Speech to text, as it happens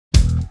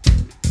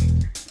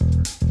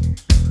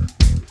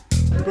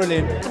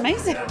brilliant. It's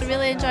amazing. I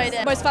really enjoyed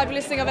it. Most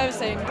fabulous thing I've ever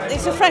seen.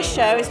 It's a fresh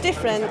show, it's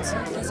different,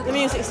 the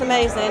music's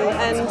amazing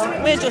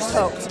and we're just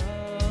hooked.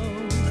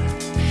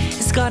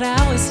 It's got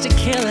hours to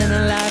kill in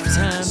a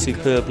lifetime.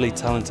 Superbly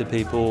talented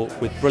people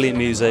with brilliant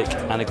music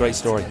and a great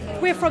story.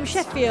 We're from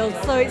Sheffield,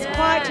 so it's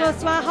quite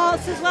close to our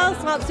hearts as well,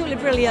 so absolutely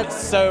brilliant.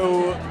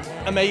 So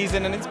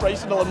amazing and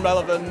inspirational and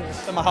relevant,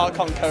 and my heart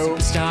can't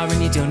cope. Star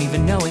and you don't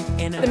even know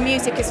it. The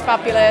music is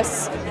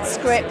fabulous,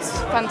 script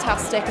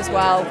fantastic as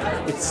well.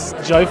 It's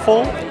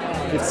joyful,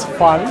 it's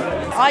fun.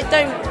 I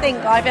don't think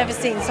I've ever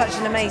seen such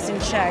an amazing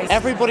show.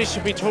 Everybody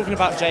should be talking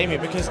about Jamie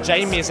because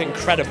Jamie is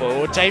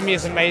incredible. Jamie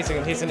is amazing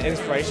and he's an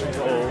inspiration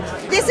for all.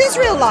 This is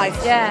real life.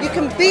 Yeah. You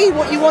can be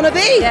what you want to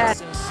be. Yeah.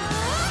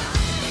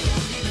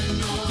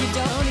 You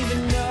don't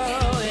even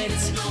know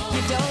it.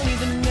 You don't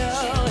even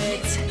know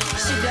it.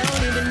 She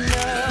don't even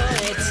know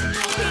it.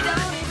 He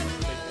don't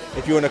even.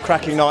 If you want a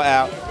cracking night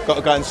out, got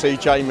to go and see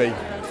Jamie.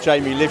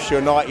 Jamie lifts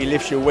your night, he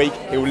lifts your week,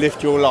 he will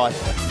lift your life.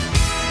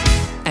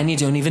 And you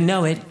don't even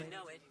know it.